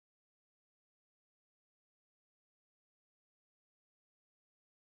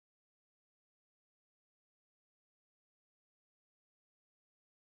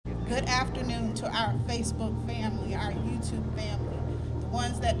Good afternoon to our Facebook family, our YouTube family, the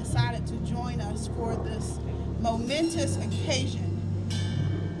ones that decided to join us for this momentous occasion.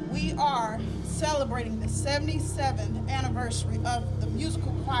 We are celebrating the 77th anniversary of the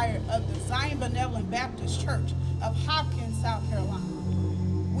musical choir of the Zion Benevolent Baptist Church of Hopkins, South Carolina.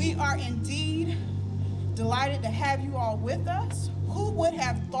 We are indeed delighted to have you all with us. Who would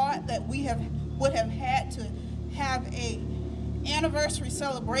have thought that we would have had to have a anniversary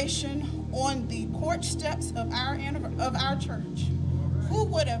celebration on the porch steps of our church? Who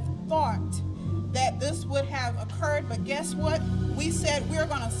would have thought that this would have occurred? But guess what? We said we're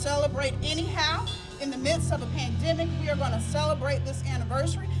going to celebrate anyhow. In the midst of a pandemic, we are going to celebrate this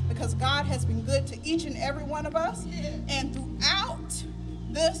anniversary because God has been good to each and every one of us. And throughout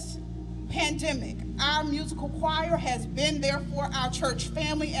this pandemic, our musical choir has been there for our church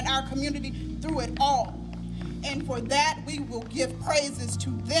family and our community through it all. And for that, we will give praises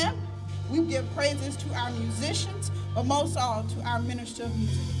to them. We give praises to our musicians, but most of all to our minister of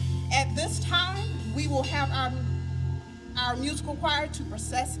music. At this time, we will have our musical choir to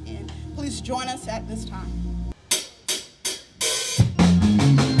process in. Please join us at this time.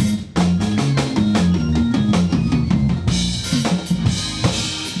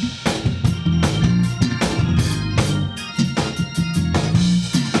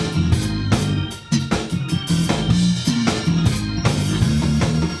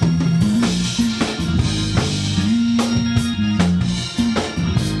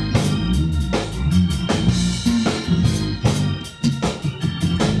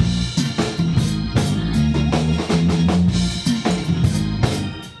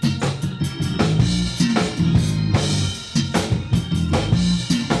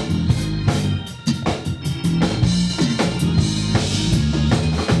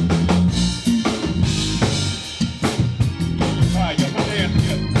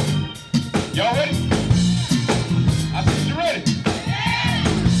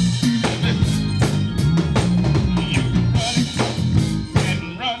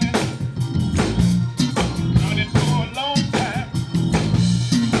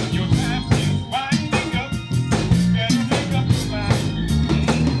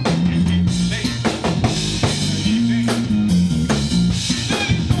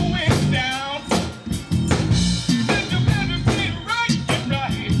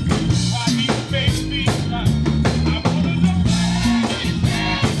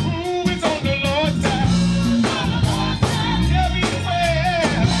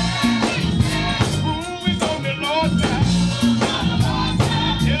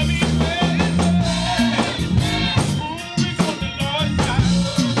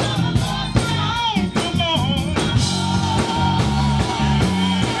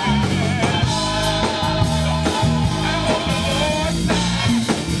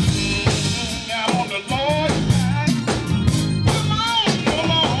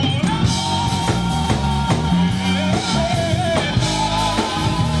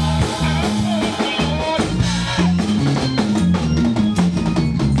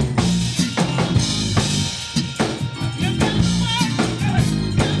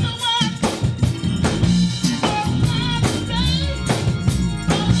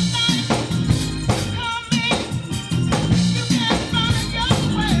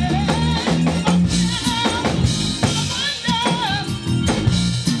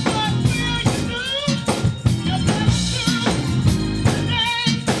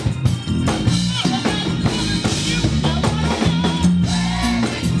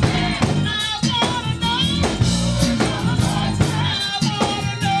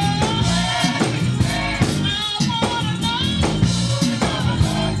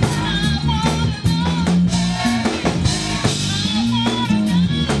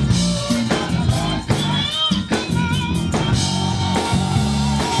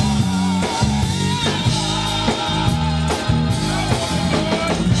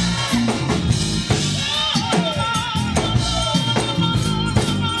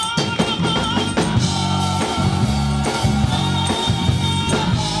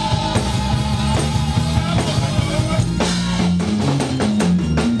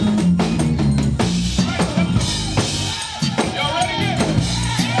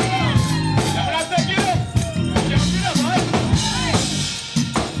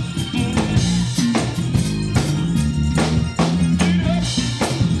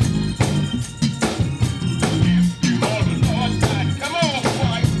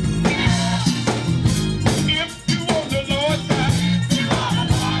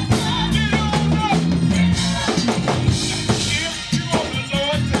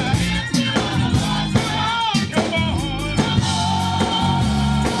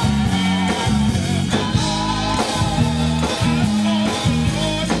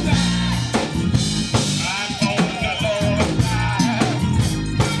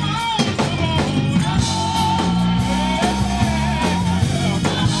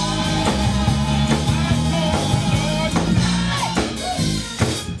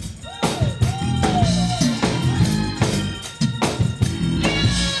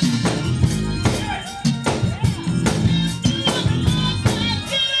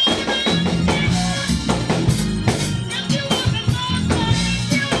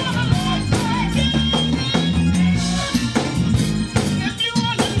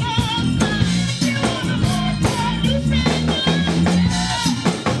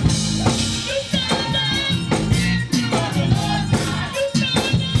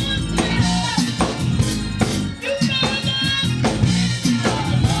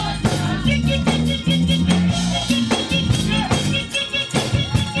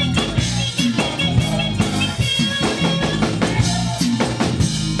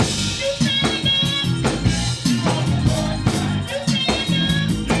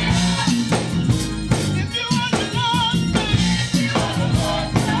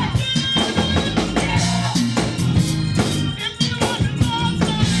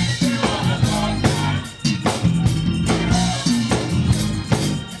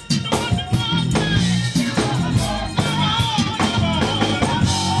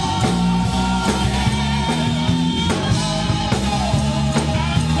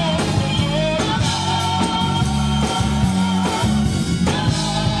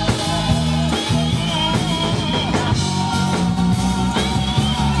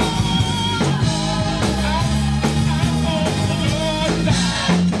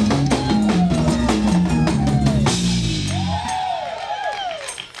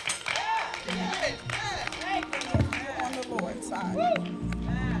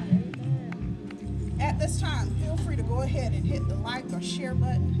 our share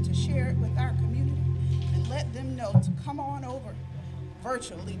button to share it with our community and let them know to come on over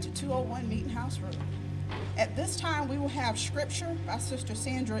virtually to 201 Meeting House Road. At this time, we will have scripture by Sister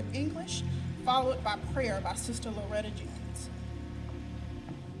Sandra English, followed by prayer by Sister Loretta Jenkins.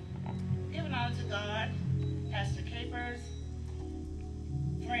 Giving honor to God, Pastor Capers,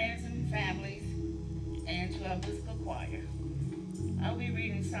 friends and families, and to our musical choir. I'll be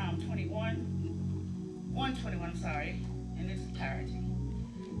reading Psalm 121, in its entirety.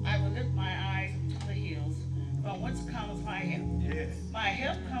 I will lift my eyes to the hills, from whence comes my help. Yes. My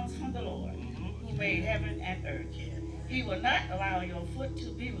help comes from the Lord, who made heaven and earth. Yes. He will not allow your foot to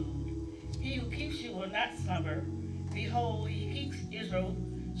be moved. He who keeps you will not slumber. Behold, he keeps Israel,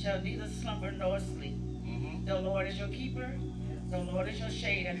 shall neither slumber nor sleep. The Lord is your keeper. The Lord is your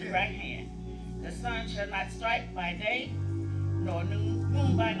shade at the right hand. The sun shall not strike by day, nor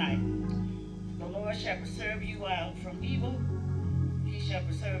moon by night. The Lord shall preserve you from evil. He shall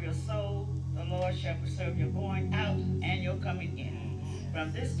preserve your soul. The Lord shall preserve your going out and your coming in,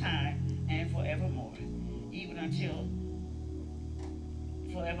 from this time and forevermore, even until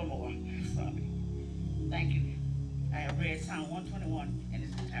forevermore. Sorry. Thank you. I have read Psalm 121 in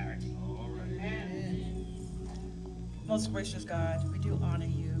its entirety. All right. Amen. Most gracious God, we do honor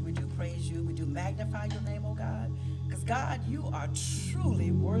you, we do praise you, we do magnify your name, oh God. Because God, you are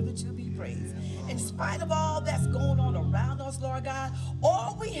truly worthy to be praised. In spite of all that's going on around us, Lord God,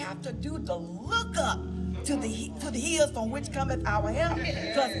 all we have to do to look up to the hills from which cometh our help,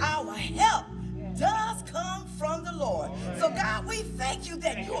 because our help does come from the Lord. So God, we thank you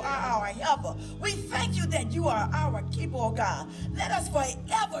that you are our helper. We thank you that you are our keeper, oh God. Let us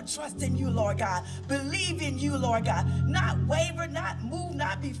forever trust in you, Lord God. Believe in you, Lord God. Not waver, not move,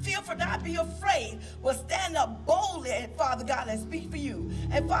 not be fearful, not be afraid, but stand up boldly, and Father God, and speak for you.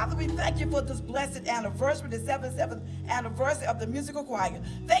 And Father, we thank you for this blessed anniversary, the 77th anniversary of the musical choir.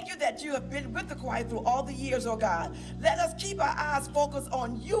 Thank you that you have been with the choir through all the years, oh God. Let us keep our eyes focused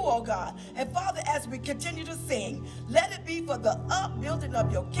on you, oh God. And Father, as we continue to sing, let it be for the upbuilding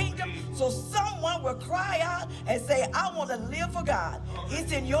of your kingdom, so someone will cry out and say, I want to live for God.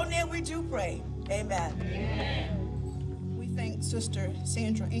 It's in your name we do pray. Amen. Amen. We thank Sister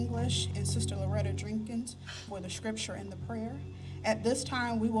Sandra English and Sister Loretta Jenkins for the scripture and the prayer. At this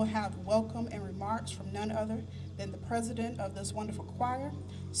time, we will have welcome and remarks from none other than the president of this wonderful choir,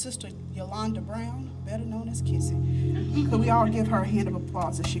 Sister Yolanda Brown, better known as Kissy. Could we all give her a hand of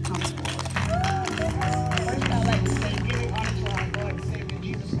applause as she comes forward? First, I'd like to say, giving honor to our Lord and Savior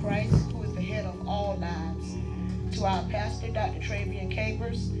Jesus Christ, who is the head of all lives. To our pastor, Dr. Travian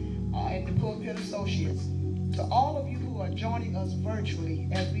Capers, and the Pulpit Associates. To all of you who are joining us virtually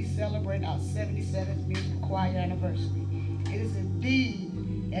as we celebrate our 77th musical choir anniversary. It is indeed,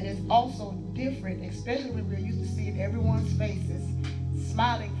 and it's also different, especially when we're used to seeing everyone's faces,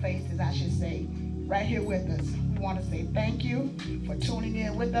 smiling faces, I should say, right here with us. We want to say thank you for tuning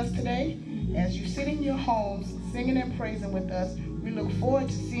in with us today. As you sit in your homes, singing and praising with us, we look forward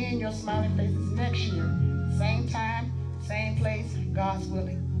to seeing your smiling faces next year. Same time, same place, God's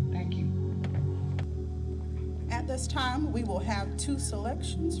willing. Thank you. At this time, we will have two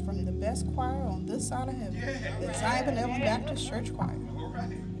selections from the best choir on this side of heaven, the Zion Benevolent Baptist Church Choir. All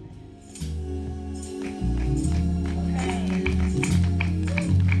right.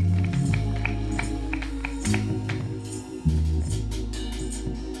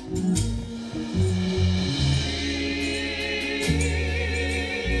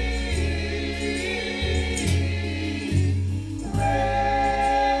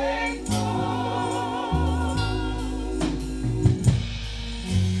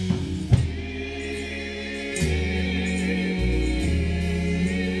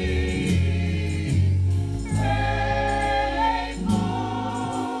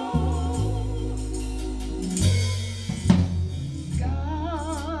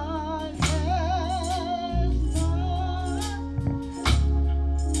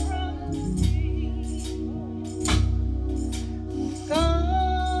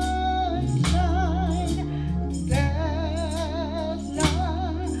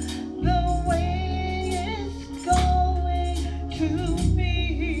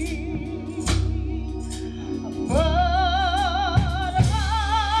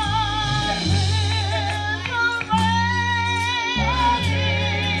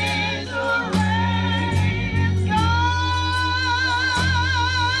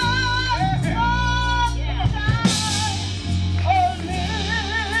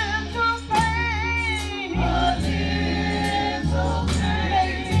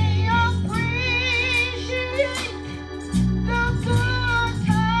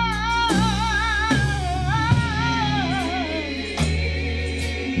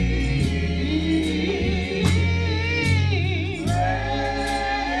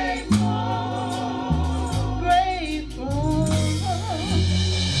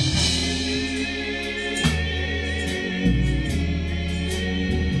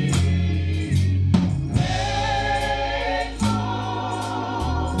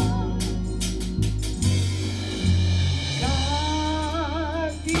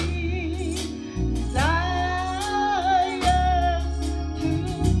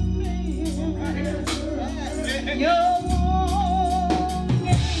 To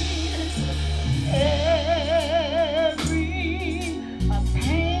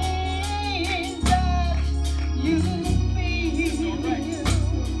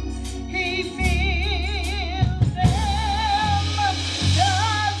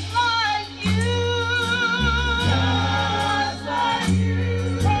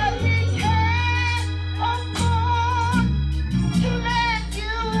let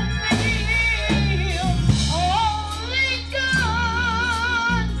you feel all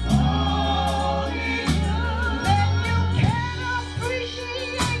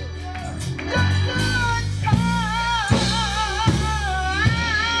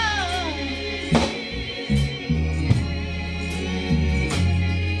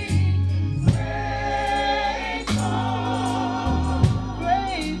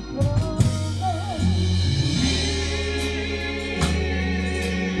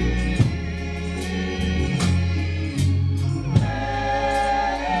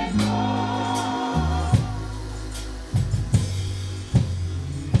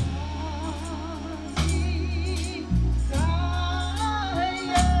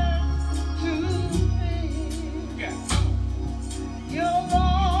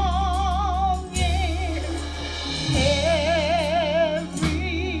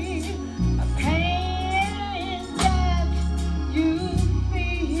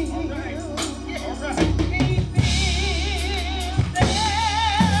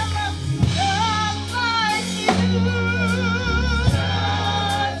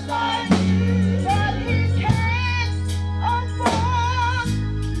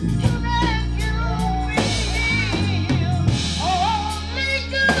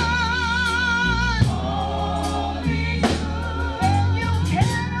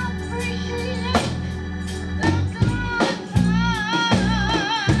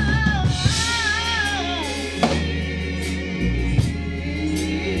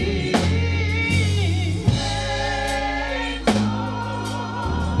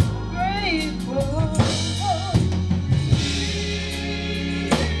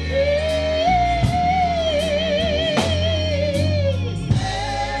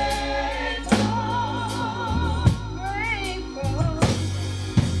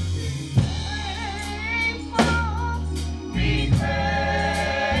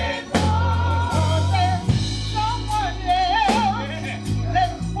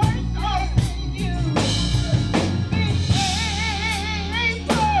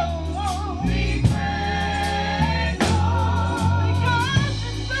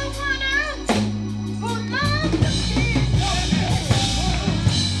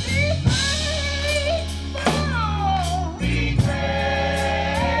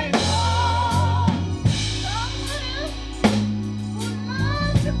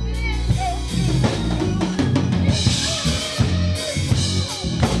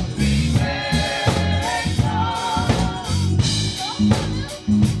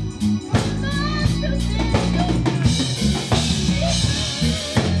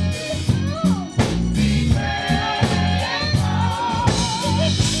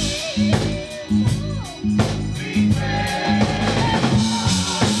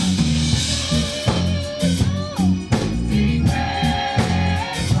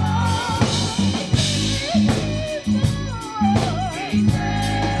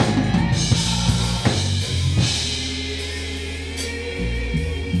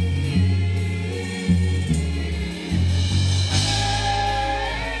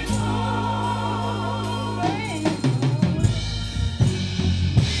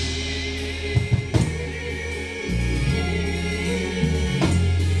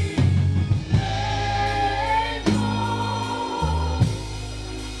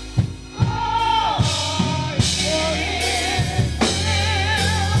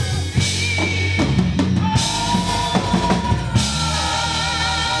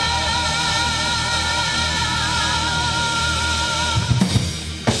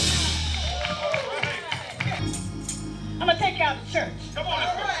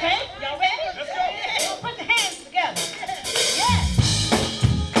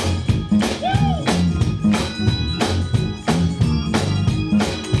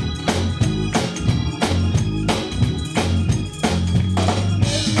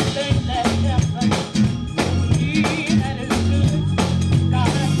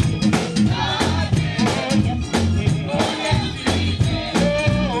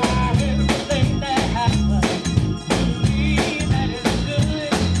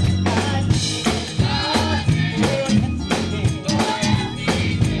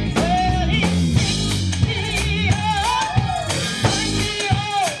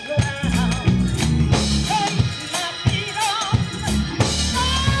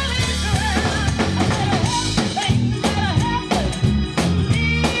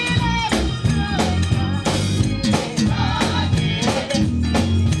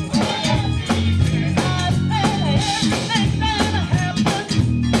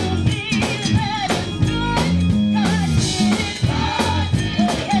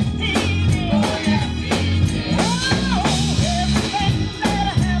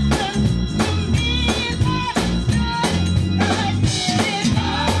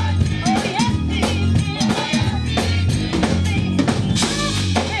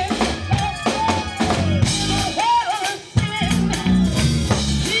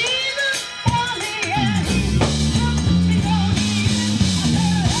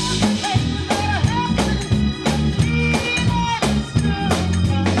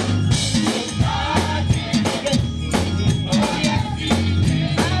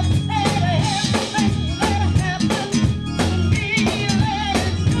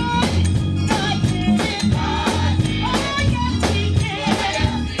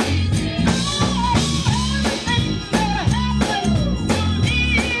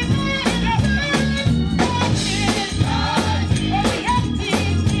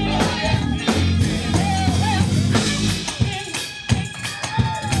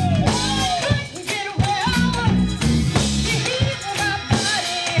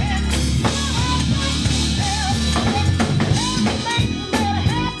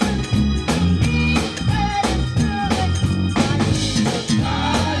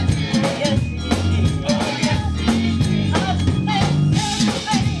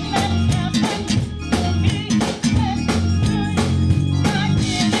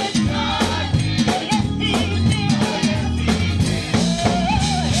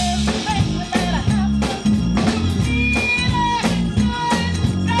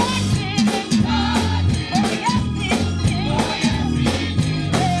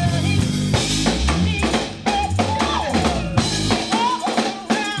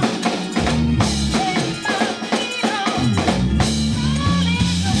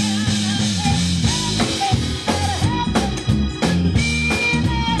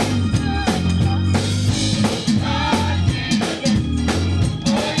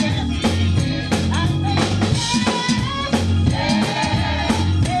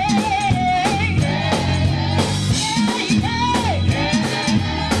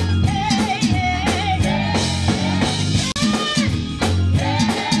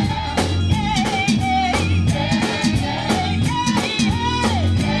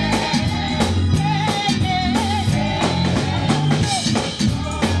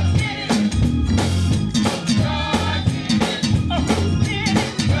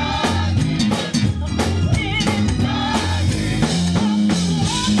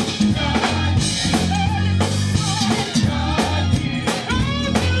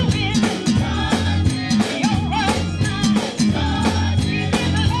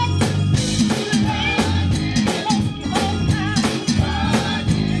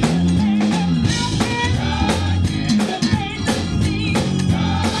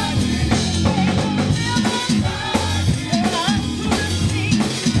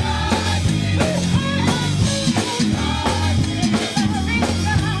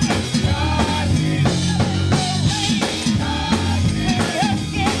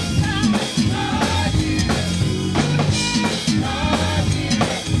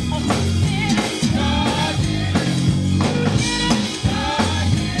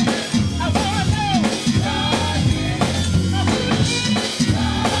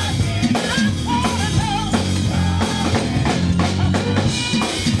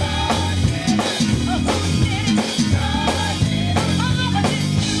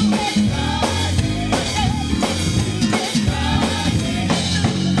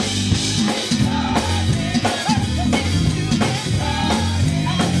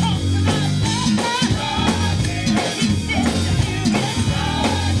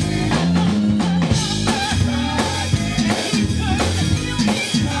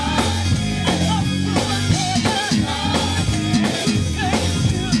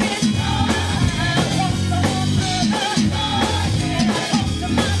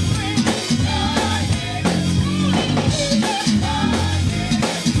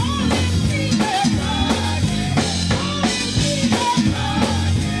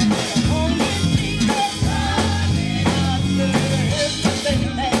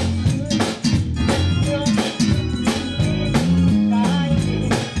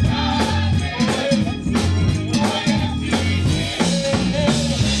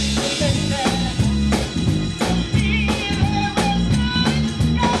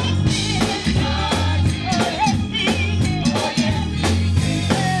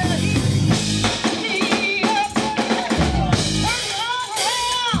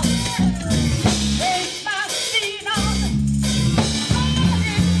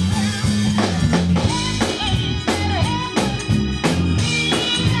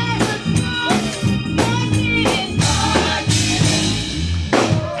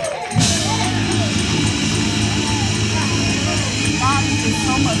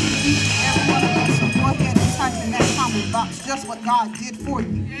much for each and every one of us. So go ahead and type in that comment box just what God did for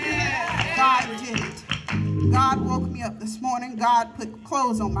you. God did it. God woke me up this morning. God put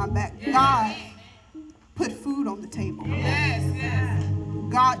clothes on my back. God put food on the table.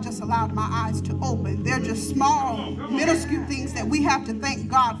 God just allowed my eyes to open. They're just small, minuscule things that we have to thank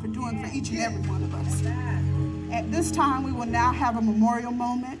God for doing for each and every one of us. At this time, we will now have a memorial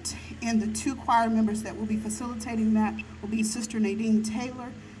moment, and the two choir members that will be facilitating that will be Sister Nadine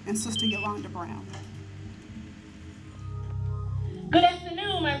Taylor and Sister Yolanda Brown. Good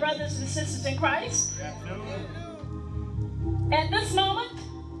afternoon, my brothers and sisters in Christ. Good afternoon. At this moment,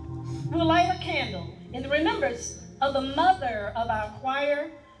 we'll light a candle in the remembrance of the mother of our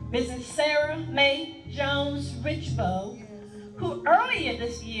choir, Mrs. Sarah Mae Jones Richbow, who earlier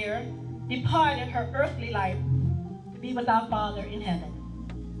this year departed her earthly life to be with our Father in heaven.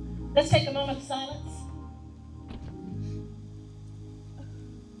 Let's take a moment of silence.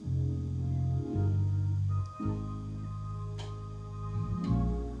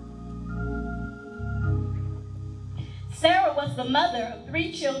 Sarah was the mother of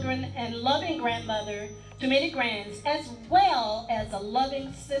 3 children and loving grandmother to many grands, as well as a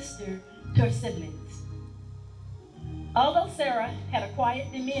loving sister to her siblings. Although Sarah had a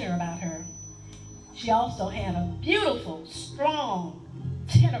quiet demeanor about her, she also had a beautiful, strong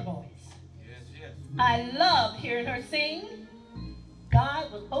tenor voice. I loved hearing her sing.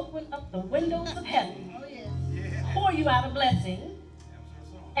 God will open up the windows of heaven, pour you out a blessing,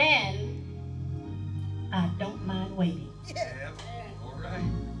 and I don't mind waiting.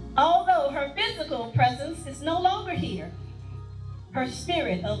 Although her physical presence is no longer here, her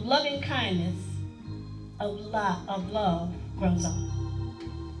spirit of loving kindness, of love grows on,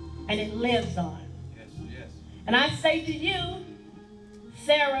 and it lives on. And I say to you,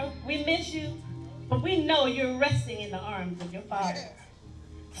 Sarah, we miss you, but we know you're resting in the arms of your Father.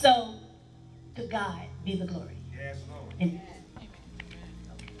 So, to God be the glory. Yes, Lord. Amen.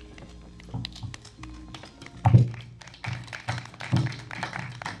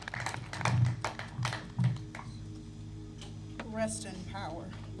 Rest in power,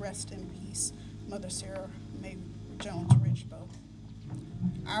 rest in peace, Mother Sarah Mae Jones Richbow.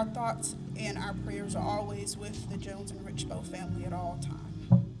 Our thoughts and our prayers are always with the Jones and Richbow family at all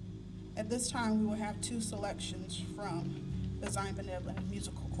times. At this time, we will have 2 selections from the Zion Benevolent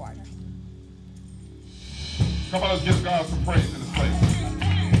Musical Choir. Come on, let's give God some praise in this place.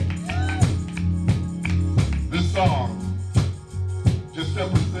 This song just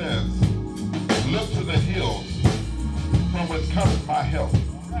simply says, look to the hills from whence cometh my help.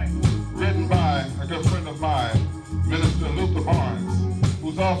 Written by a good friend of mine, Minister Luther Barnes,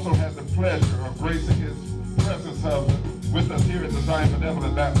 who's also had the pleasure of gracing his presence with us here at the Zion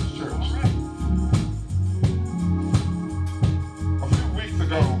Benevolent Baptist Church. A few weeks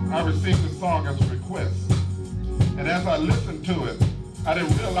ago, I received this song as a request, and as I listened to it, I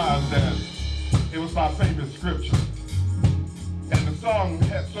didn't realize that it was my favorite scripture. And the song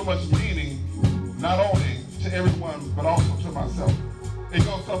had so much meaning, not only to everyone, but also to myself. It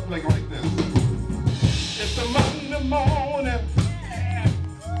goes something like this. It's a Monday morning,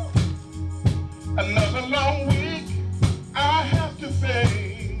 another long week I have to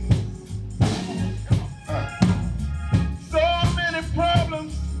face. So many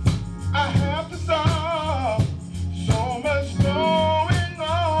problems I have to solve, so much going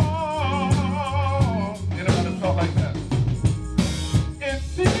on. Anybody felt like that? It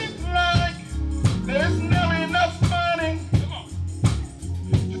seems like there's never enough money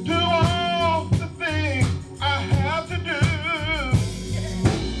to do all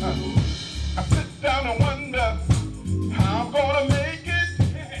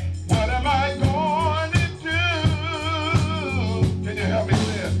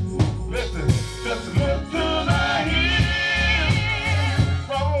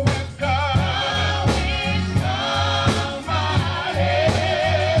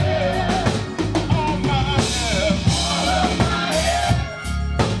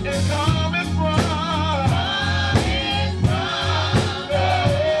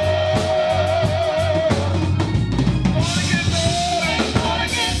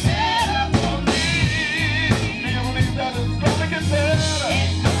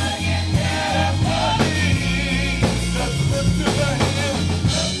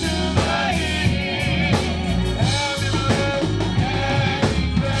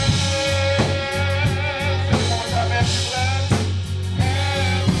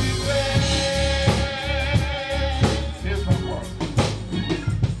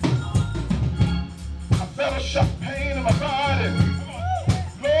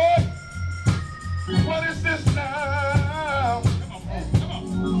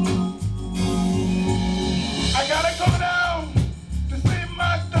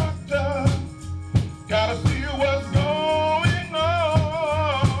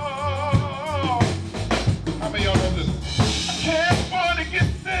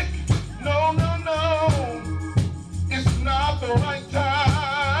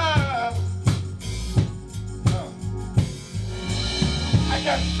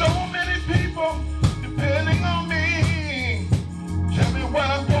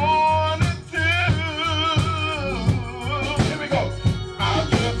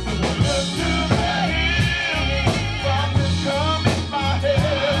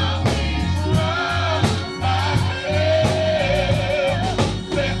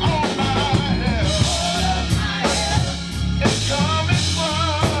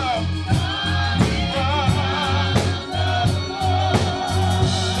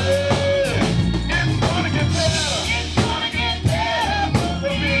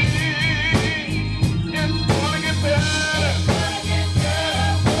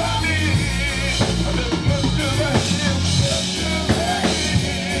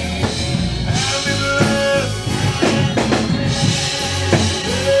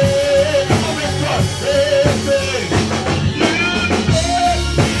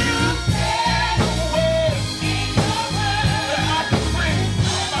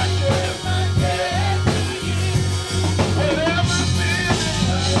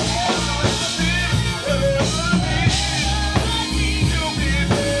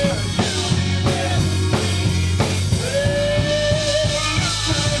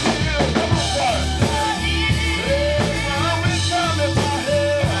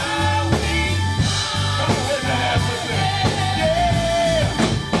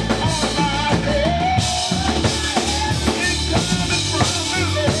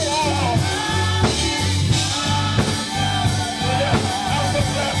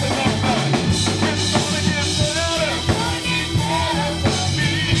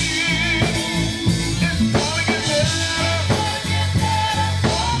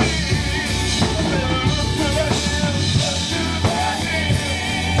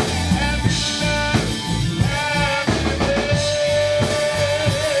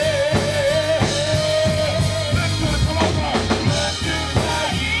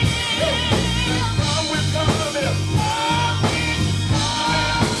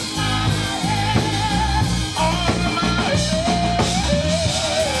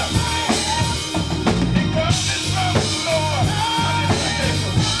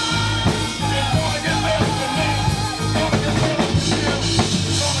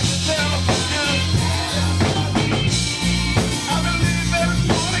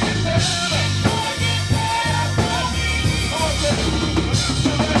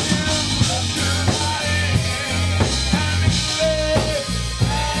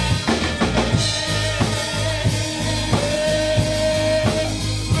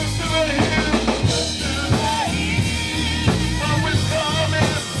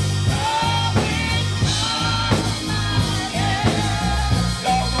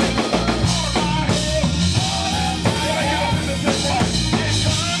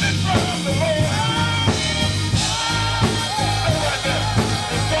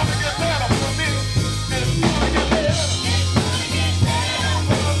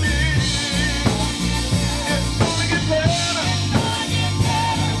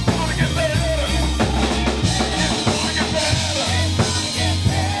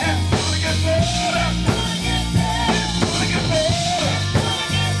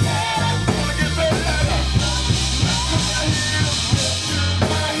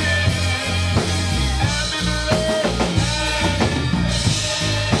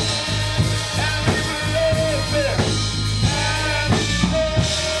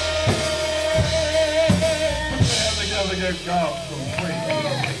give God some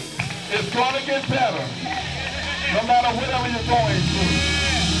praise. It's going to get better. No matter whatever you're going through,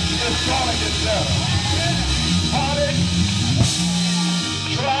 it's going to get better. Heartache,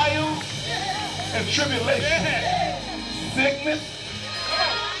 trials, and tribulation, sickness,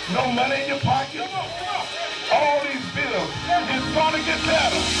 no money in your pocket, all these bills, it's going to get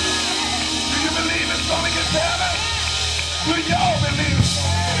better. Do you believe it's going to get better? Do y'all believe it's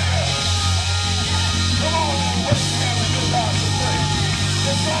going to get better? Come on and wait a minute and give God some praise.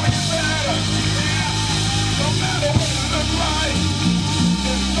 It's going to get better. No matter what it looks like,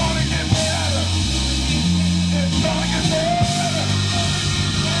 it's going to get better. It's going to get better.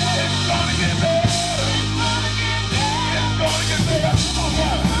 It's going to get better. It's going to get better. Come on,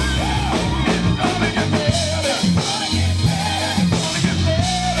 God. It's going to get better. It's going to get better. It's going to get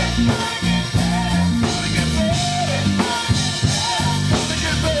better. It's going to get better. It's going to get better. It's going to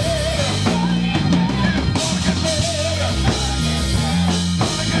get better.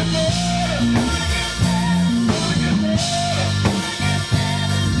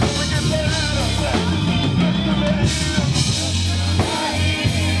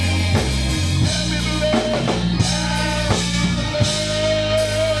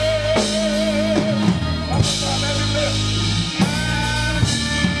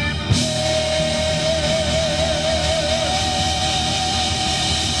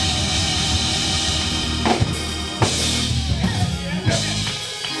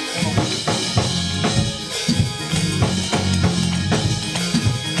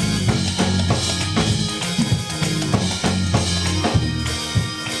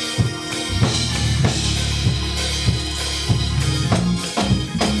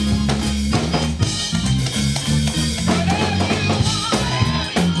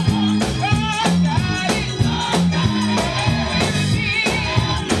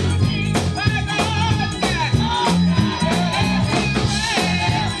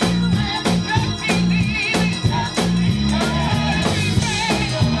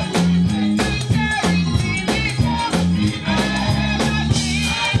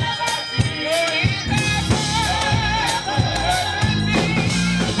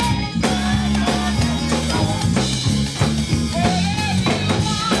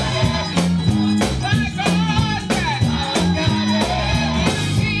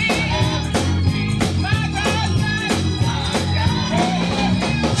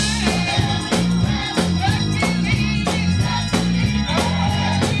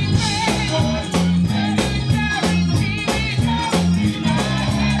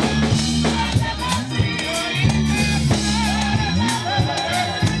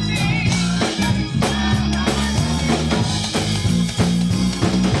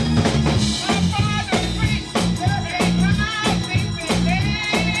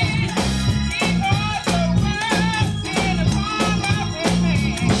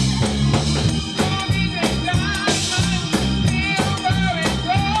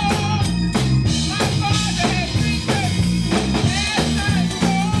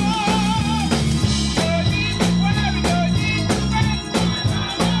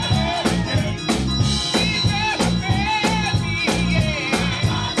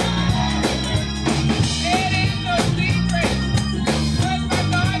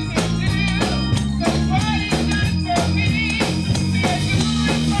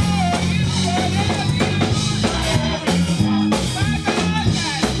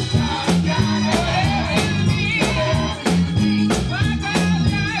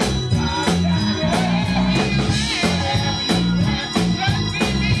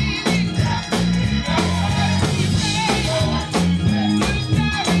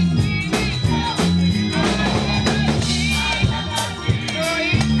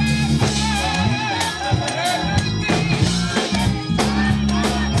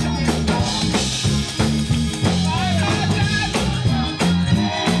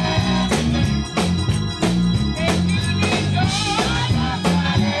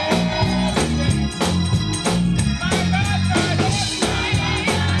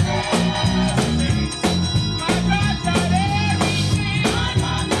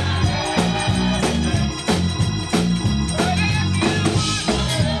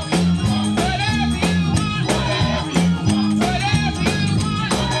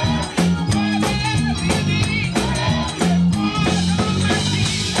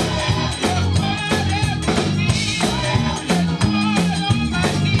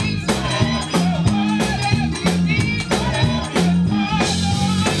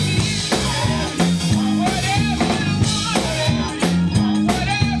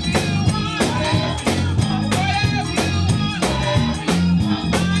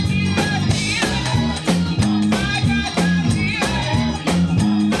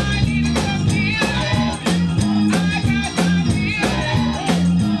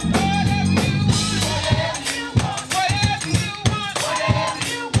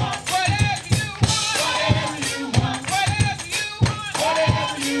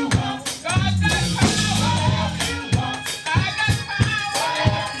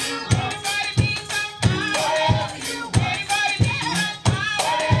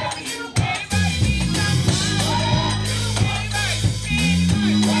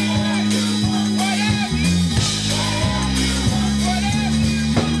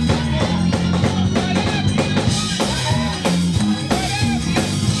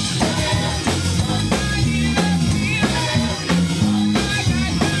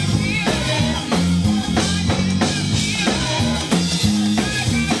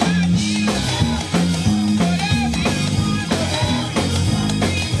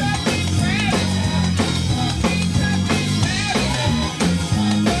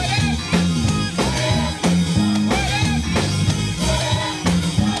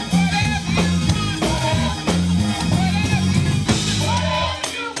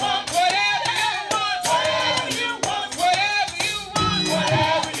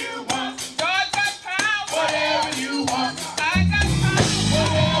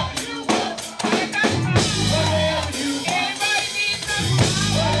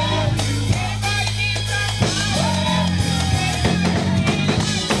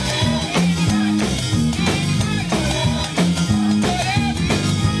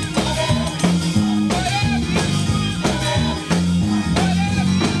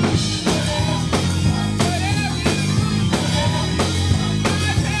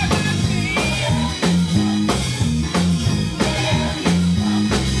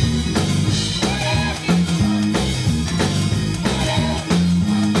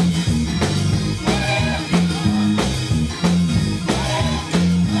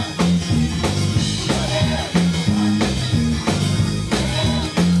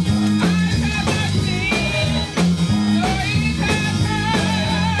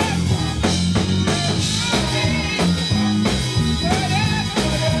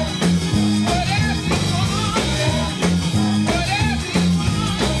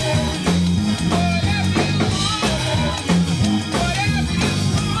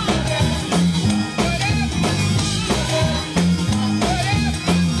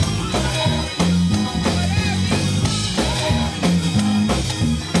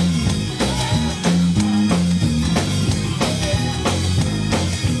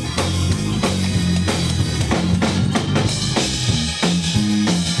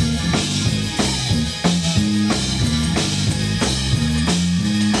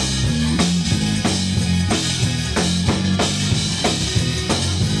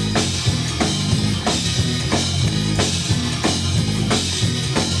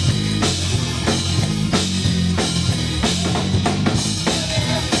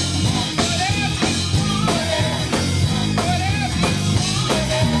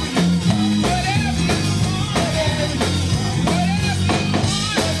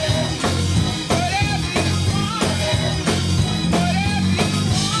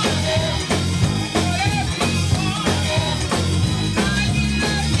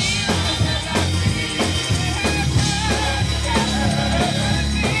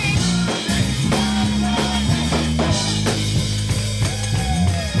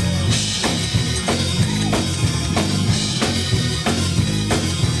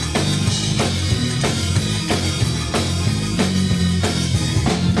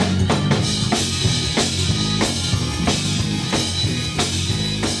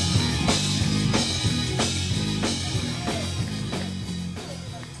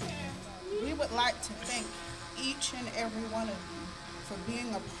 would like to thank each and every one of you for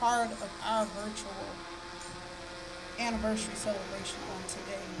being a part of our virtual anniversary celebration on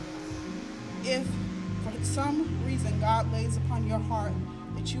today. If for some reason God lays upon your heart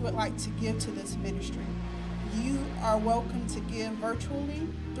that you would like to give to this ministry, you are welcome to give virtually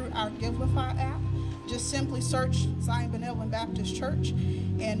through our Givelify app. Just simply search Zion Benevolent Baptist Church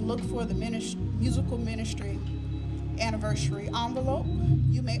and look for the musical ministry anniversary envelope.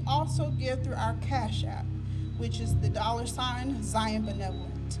 You may also give through our Cash App, which is the $ Zion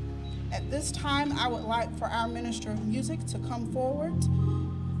Benevolent. At this time, I would like for our minister of music to come forward,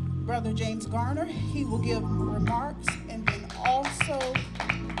 Brother James Garner. He will give remarks and then also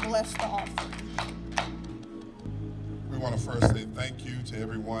bless the offering. We want to first say thank you to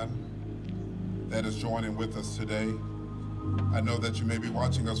everyone that is joining with us today. I know that you may be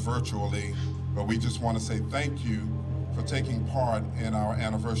watching us virtually, but we just want to say thank you for taking part in our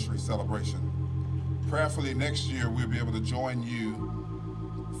anniversary celebration. Prayerfully next year we'll be able to join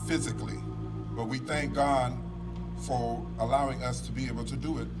you physically, but we thank God for allowing us to be able to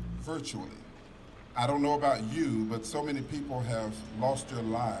do it virtually. I don't know about you, but so many people have lost their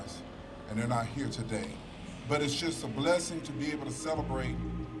lives and they're not here today. But it's just a blessing to be able to celebrate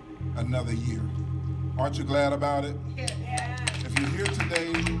another year. Aren't you glad about it? Yeah. If you're here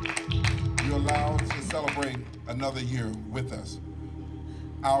today, you're allowed to celebrate another year with us.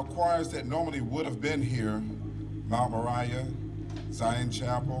 Our choirs that normally would have been here, Mount Moriah, Zion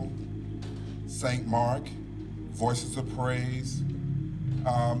Chapel, St. Mark, Voices of Praise.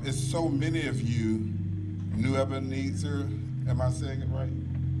 It's so many of you, New Ebenezer, am I saying it right?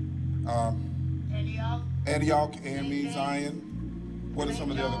 Antioch, AME, Zion. What are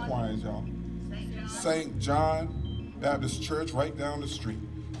some of the other choirs, y'all? St. John Baptist Church right down the street.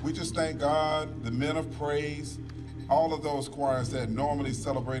 We just thank God, the men of praise, all of those choirs that normally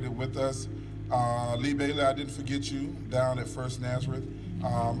celebrated with us. Lee Bailey, I didn't forget you down at First Nazareth.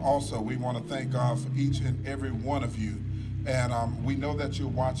 Also, we want to thank God for each and every one of you. And we know that you're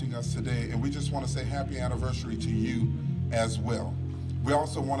watching us today, and we just want to say happy anniversary to you as well. We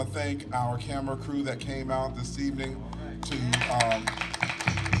also want to thank our camera crew that came out this evening to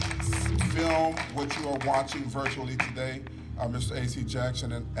film what you are watching virtually today. Mr. A.C.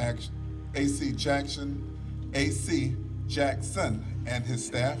 Jackson and A.C. Jackson and his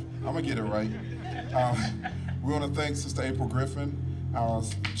staff. I'm gonna get it right. We want to thank Sister April Griffin, our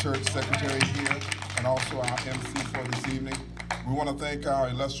church secretary here, and also our MC for this evening. We want to thank our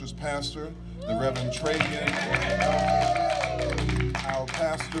illustrious pastor, the Reverend Travian, our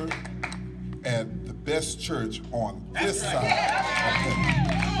pastor at the best church on this side.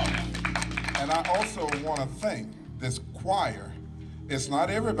 And I also want to thank this choir. It's not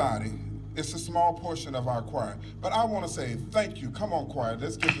everybody. It's a small portion of our choir. But I want to say thank you. Come on, choir.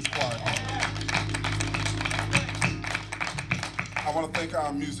 Let's give this choir. I want to thank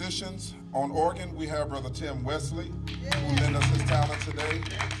our musicians. On organ, we have Brother Tim Wesley, who lent us his talent today.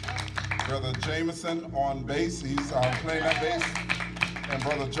 Brother Jameson on bass. He's playing that bass. And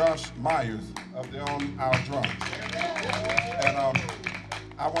Brother Josh Myers up there on our drums. And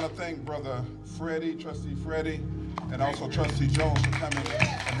I want to thank Brother Freddie, Trustee Freddie, and also Trustee Jones for coming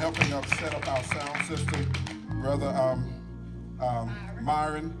and helping us set up our sound system. Brother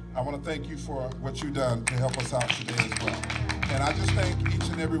Myron, I want to thank you for what you've done to help us out today as well. And I just thank each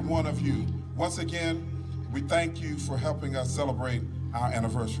and every one of you. Once again, we thank you for helping us celebrate our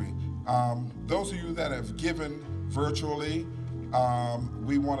anniversary. Those of you that have given virtually,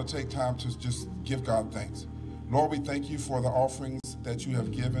 we want to take time to just give God thanks. Lord, we thank you for the offerings that you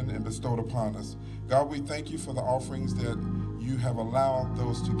have given and bestowed upon us. God, we thank you for the offerings that you have allowed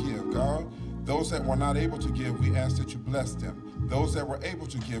those to give. God, those that were not able to give, we ask that you bless them. Those that were able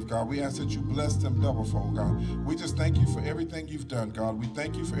to give, God, we ask that you bless them doublefold, God. We just thank you for everything you've done, God. We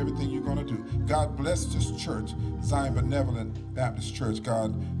thank you for everything you're going to do. God, bless this church, Zion Benevolent Baptist Church,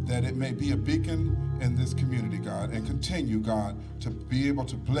 God, that it may be a beacon in this community, God, and continue, God, to be able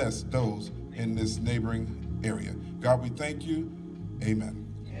to bless those in this neighboring area. God, we thank you. Amen.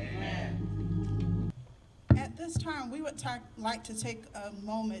 Amen. At this time, we would like to take a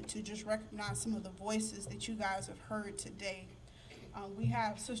moment to just recognize some of the voices that you guys have heard today. We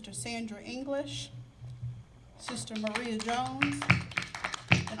have Sister Sandra English, Sister Maria Jones,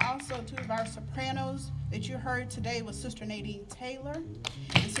 and also two of our sopranos that you heard today was Sister Nadine Taylor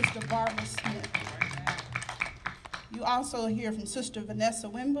and Sister Barbara Smith. You also hear from Sister Vanessa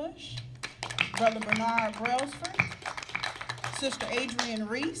Wimbush, Brother Bernard Brailsford, Sister Adrienne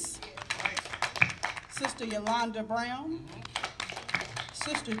Reese, Sister Yolanda Brown,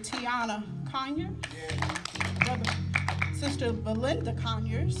 Sister Tiana Conyers, Sister Belinda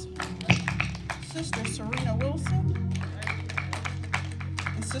Conyers, Sister Serena Wilson,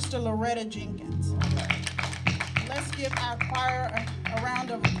 and Sister Loretta Jenkins. Let's give our choir a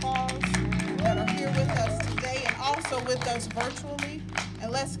round of applause that are here with us today and also with us virtually.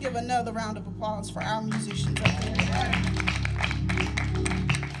 And let's give another round of applause for our musicians up here.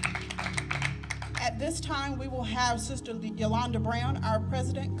 At this time, we will have Sister Yolanda Brown, our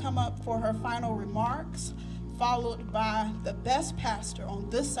president, come up for her final remarks, followed by the best pastor on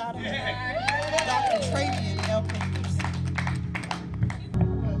this side of heaven, Dr. Travian L. Capers.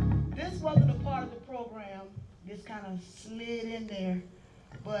 This wasn't a part of the program. This kind of slid in there.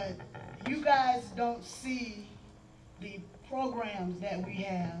 But you guys don't see the programs that we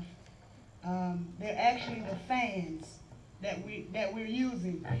have. They're actually the fans that we're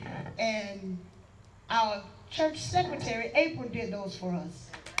using. And our church secretary, April, did those for us.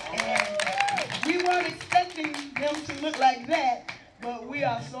 And we weren't expecting them to look like that, but we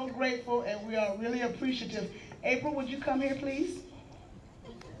are so grateful and we are really appreciative. April, would you come here, please?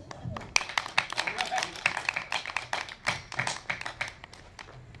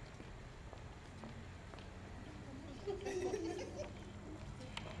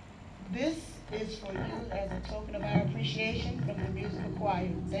 This is for you as a token of our appreciation from the musical choir.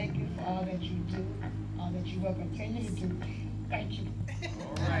 Thank you for all that you do, all that you will continue to do. Thank you.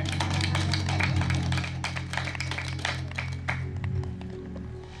 All right.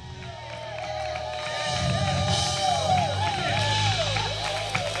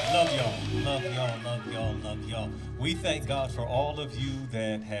 Love y'all, love y'all, love y'all, love y'all. We thank God for all of you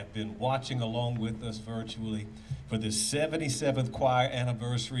that have been watching along with us virtually for the 77th choir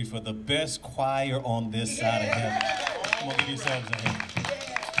anniversary for the best choir on this side of heaven. Come on, give yourselves a hand.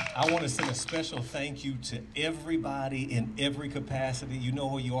 I want to send a special thank you to everybody in every capacity. You know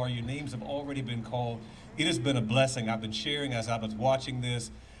who you are. Your names have already been called. It has been a blessing. I've been sharing as I was watching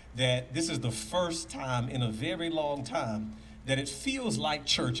this that this is the first time in a very long time that it feels like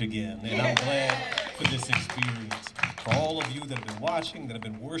church again. And I'm glad for this experience. For all of you that have been watching, that have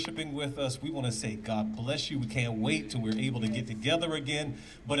been worshiping with us, we want to say God bless you. We can't wait till we're able to get together again.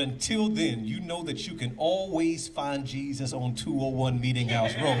 But until then, you know that you can always find Jesus on 201 Meeting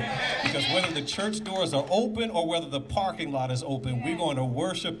House Road. Because whether the church doors are open or whether the parking lot is open, we're going to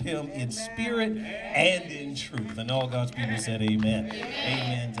worship him in spirit and in truth. And all God's people said amen.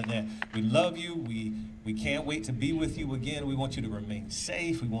 Amen to that. We love you. We can't wait to be with you again. We want you to remain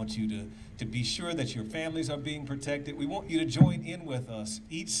safe. We want you to be sure that your families are being protected. We want you to join in with us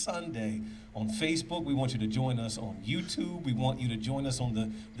each Sunday on Facebook. We want you to join us on YouTube. We want you to join us on the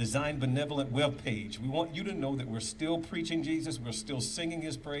Design Benevolent webpage. We want you to know that we're still preaching Jesus, we're still singing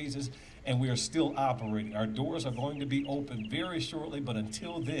his praises, and we are still operating. Our doors are going to be open very shortly, but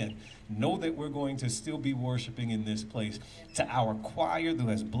until then, know that we're going to still be worshiping in this place. To our choir who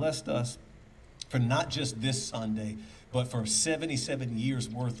has blessed us for not just this Sunday, but for 77 years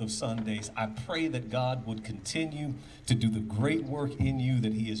worth of Sundays, I pray that God would continue to do the great work in you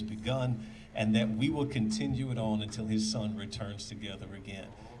that he has begun, and that we will continue it on until his son returns together again.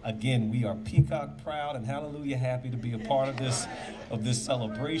 Again, we are peacock proud and hallelujah happy to be a part of this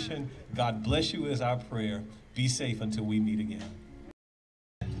celebration. God bless you is our prayer. Be safe until we meet again.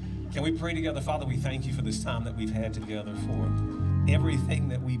 Can we pray together? Father, we thank you for this time that we've had together, for everything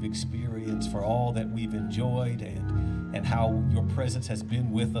that we've experienced, for all that we've enjoyed, and how your presence has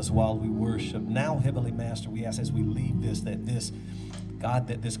been with us while we worship. Now, Heavenly Master, we ask as we leave this, that this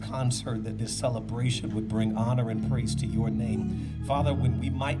concert, that this celebration would bring honor and praise to your name. Father, when we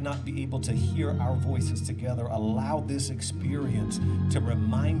might not be able to hear our voices together, allow this experience to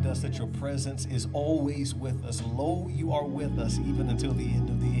remind us that your presence is always with us. Lo, you are with us even until the end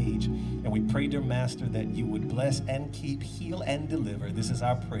of the age. And we pray, dear Master, that you would bless and keep, heal and deliver. This is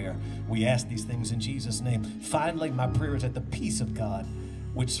our prayer. We ask these things in Jesus' name. Finally, my prayer is that the peace of God,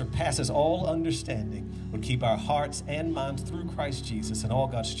 which surpasses all understanding, would keep our hearts and minds through Christ Jesus. And all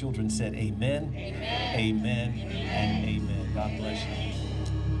God's children said amen, amen, amen, and amen. God bless you.